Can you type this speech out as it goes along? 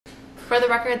For the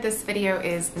record, this video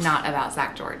is not about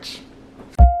Zach George.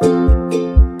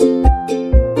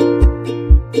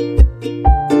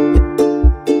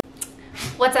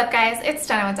 What's up guys, it's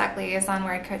Jenna with Dog Liaison,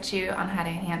 where I coach you on how to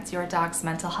enhance your dog's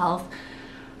mental health.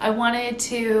 I wanted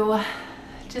to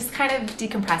just kind of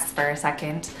decompress for a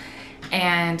second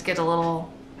and get a little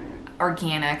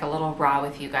organic, a little raw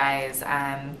with you guys.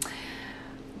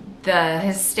 The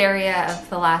hysteria of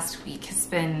the last week has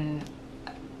been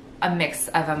a mix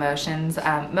of emotions,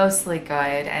 mostly good,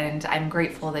 and I'm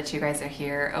grateful that you guys are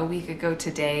here. A week ago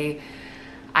today,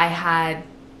 I had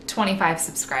 25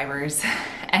 subscribers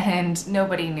and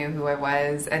nobody knew who I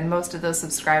was, and most of those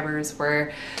subscribers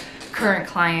were current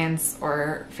clients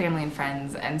or family and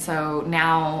friends. And so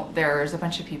now there's a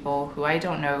bunch of people who I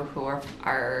don't know who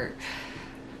are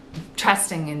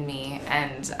trusting in me,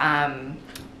 and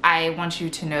I want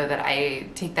you to know that I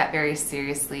take that very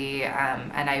seriously,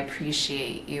 and I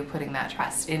appreciate you putting that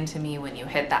trust into me when you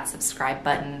hit that subscribe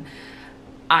button.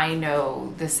 I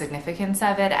know the significance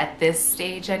of it at this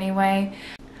stage anyway.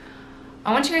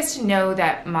 I want you guys to know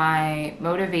that my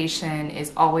motivation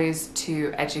is always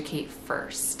to educate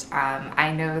first.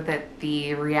 I know that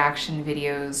the reaction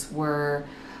videos were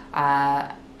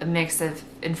a mix of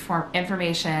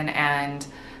information and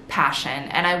passion,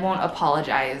 and I won't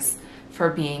apologize for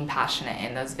being passionate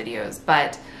in those videos,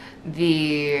 but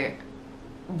the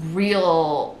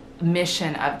real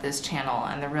mission of this channel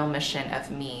and the real mission of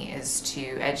me is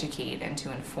to educate and to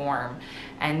inform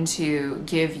and to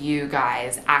give you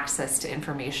guys access to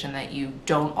information that you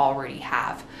don't already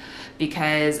have,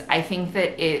 because I think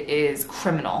that it is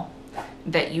criminal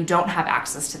that you don't have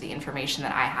access to the information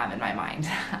that I have in my mind.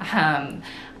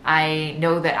 I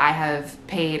know that I have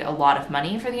paid a lot of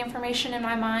money for the information in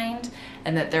my mind,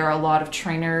 and that there are a lot of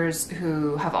trainers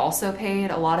who have also paid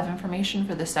a lot of information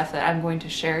for the stuff that I'm going to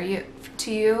share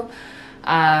to you.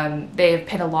 They have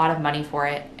paid a lot of money for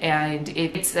it, and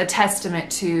it's a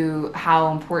testament to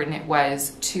how important it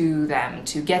was to them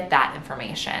to get that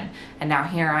information. And now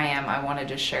here I am, I wanted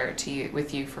to share it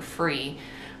with you for free.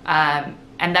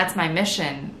 And that's my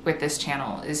mission with this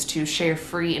channel, is to share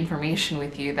free information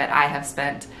with you that I have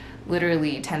spent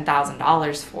literally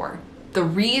 $10,000 for. The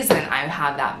reason I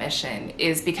have that mission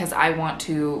is because I want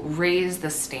to raise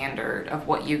the standard of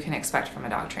what you can expect from a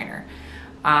dog trainer.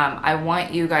 I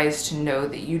want you guys to know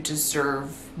that you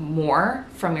deserve more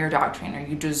from your dog trainer.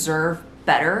 You deserve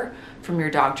better from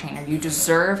your dog trainer. You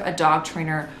deserve a dog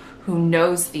trainer who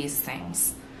knows these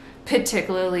things,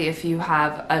 particularly if you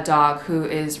have a dog who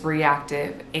is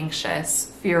reactive,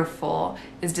 anxious, fearful,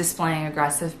 is displaying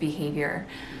aggressive behavior.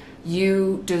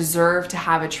 You deserve to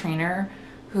have a trainer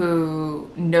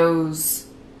who knows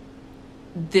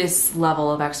this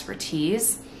level of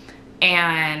expertise,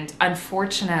 and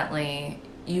unfortunately,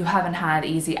 you haven't had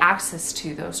easy access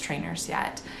to those trainers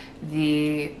yet.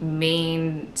 The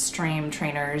mainstream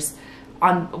trainers,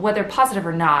 on whether positive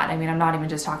or not, I mean, I'm not even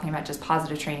just talking about just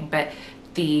positive training, but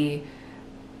the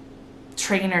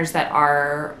trainers that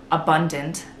are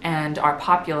abundant and are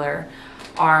popular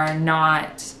are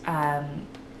not,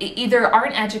 either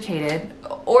aren't educated,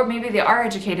 or maybe they are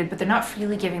educated, but they're not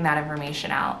freely giving that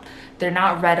information out. They're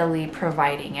not readily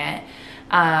providing it.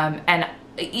 And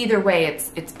either way,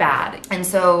 it's bad. And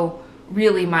so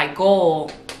really my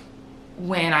goal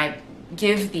when I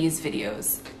give these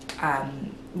videos,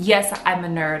 yes, I'm a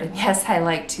nerd, and yes, I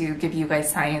like to give you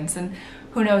guys science, and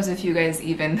who knows if you guys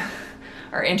even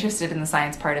are interested in the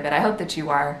science part of it. I hope that you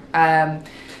are.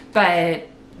 But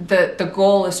the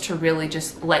goal is to really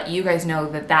just let you guys know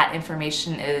that that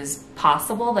information is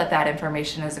possible, that that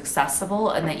information is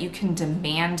accessible, and that you can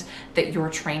demand that your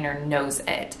trainer knows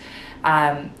it.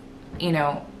 You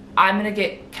know, I'm gonna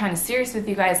get kind of serious with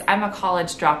you guys. I'm a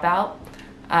college dropout,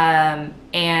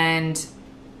 and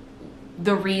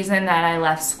the reason that I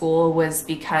left school was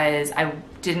because I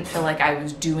didn't feel like I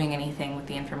was doing anything with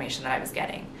the information that I was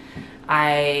getting.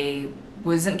 I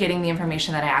wasn't getting the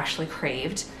information that I actually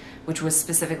craved, which was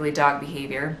specifically dog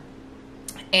behavior,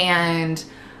 and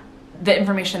the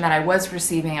information that I was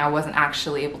receiving I wasn't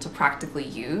actually able to practically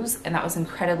use, and that was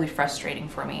incredibly frustrating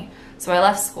for me. So I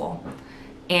left school,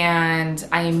 and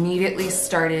I immediately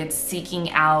started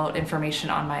seeking out information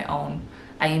on my own.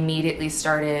 I immediately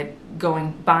started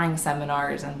buying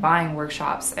seminars and buying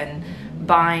workshops and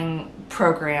buying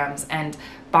programs and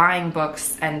buying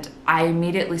books, and I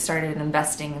immediately started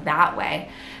investing that way.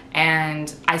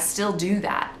 And I still do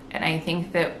that. And I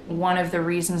think that one of the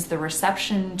reasons the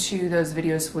reception to those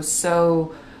videos was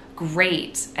so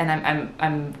great, and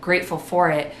I'm grateful for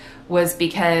it, was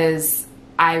because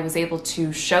I was able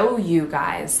to show you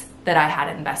guys that I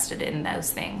had invested in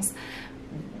those things.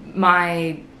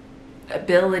 My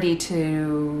ability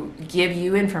to give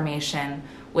you information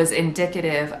was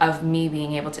indicative of me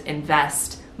being able to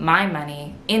invest my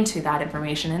money into that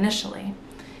information initially.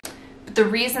 But the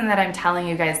reason that I'm telling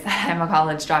you guys that I'm a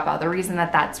college dropout, the reason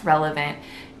that that's relevant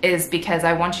is because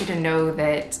I want you to know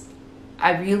that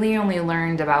I really only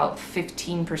learned about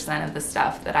 15% of the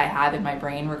stuff that I have in my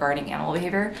brain regarding animal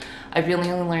behavior. I really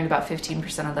only learned about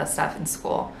 15% of that stuff in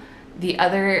school. The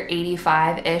other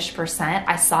 85-ish%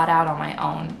 I sought out on my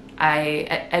own.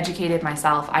 I educated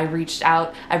myself. I reached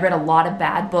out. I read a lot of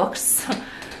bad books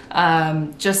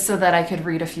just so that I could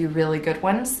read a few really good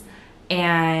ones.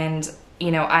 And,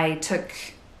 you know, I took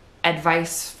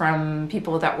advice from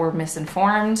people that were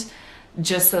misinformed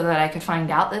just so that I could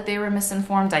find out that they were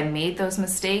misinformed. I made those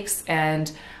mistakes, and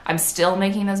I'm still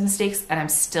making those mistakes, and I'm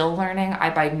still learning. I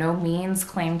by no means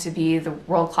claim to be the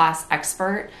world-class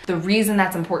expert. The reason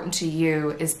that's important to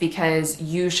you is because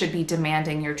you should be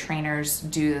demanding your trainers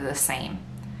do the same.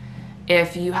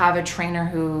 If you have a trainer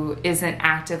who isn't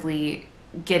actively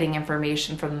getting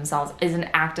information from themselves, isn't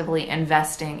actively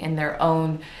investing in their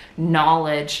own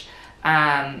knowledge,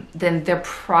 then they're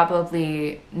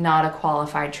probably not a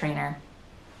qualified trainer.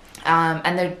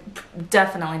 And they're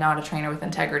definitely not a trainer with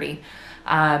integrity,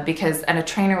 because a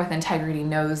trainer with integrity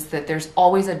knows that there's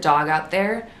always a dog out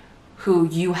there who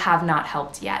you have not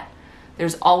helped yet.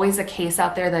 There's always a case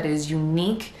out there that is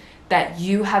unique that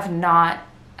you have not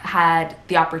had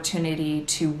the opportunity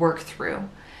to work through.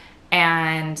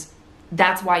 And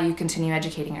that's why you continue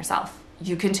educating yourself.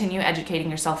 You continue educating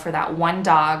yourself for that one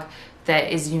dog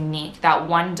that is unique, that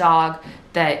one dog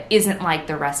that isn't like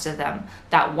the rest of them,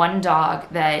 that one dog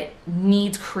that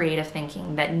needs creative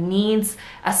thinking, that needs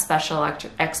a special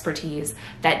expertise,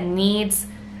 that needs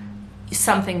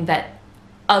something that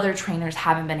other trainers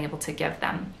haven't been able to give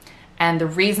them. And the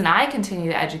reason I continue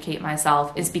to educate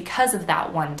myself is because of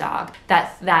that one dog,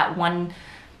 that one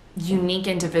unique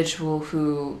individual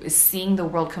who is seeing the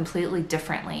world completely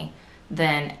differently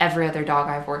than every other dog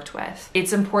I've worked with.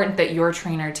 It's important that your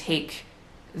trainer take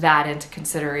that into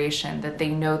consideration, that they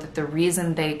know that the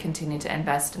reason they continue to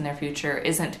invest in their future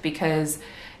isn't because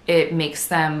it makes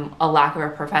them a lack of a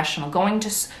professional. Going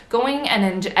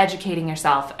and educating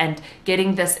yourself and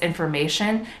getting this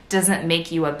information doesn't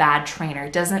make you a bad trainer,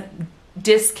 doesn't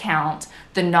discount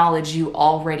the knowledge you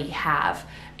already have.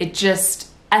 It just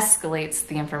escalates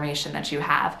the information that you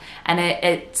have, and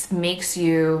it makes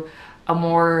you a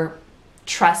more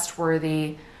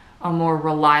trustworthy, a more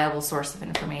reliable source of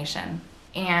information.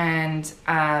 And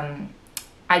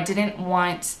I didn't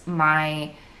want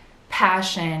my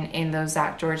passion in those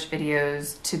Zach George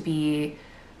videos to be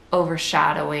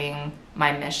overshadowing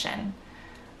my mission.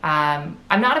 I'm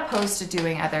not opposed to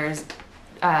doing others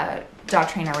dog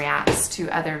trainer reacts to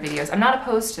other videos. I'm not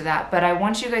opposed to that, but I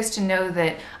want you guys to know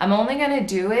that I'm only going to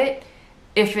do it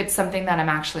if it's something that I'm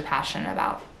actually passionate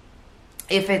about.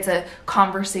 If it's a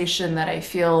conversation that I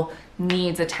feel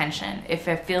needs attention, if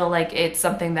I feel like it's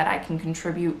something that I can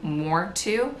contribute more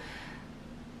to,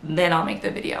 then I'll make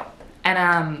the video.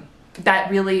 And that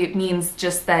really means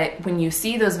just that when you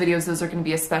see those videos, those are going to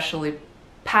be especially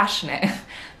passionate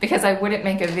because I wouldn't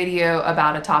make a video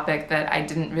about a topic that I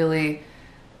didn't really,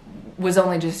 was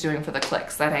only just doing for the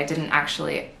clicks, that I didn't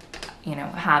actually, you know,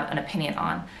 have an opinion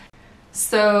on.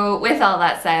 So with all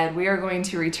that said, we are going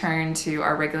to return to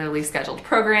our regularly scheduled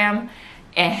program,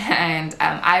 and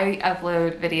I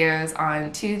upload videos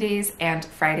on Tuesdays and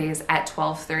Fridays at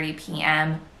 12:30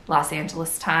 p.m. Los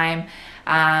Angeles time.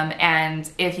 And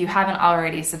if you haven't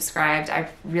already subscribed, I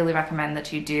really recommend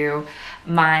that you do.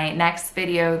 My next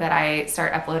video that I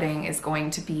start uploading is going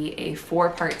to be a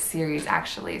 4-part series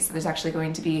actually. So there's actually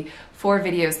going to be 4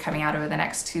 videos coming out over the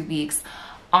next 2 weeks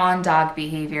on dog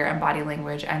behavior and body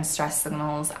language and stress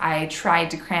signals. I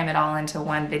tried to cram it all into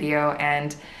one video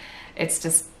and it's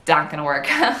just not gonna work.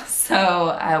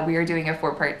 So we are doing a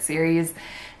 4-part series,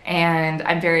 and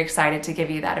I'm very excited to give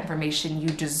you that information. You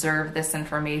deserve this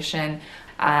information.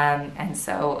 And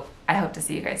so I hope to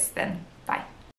see you guys then.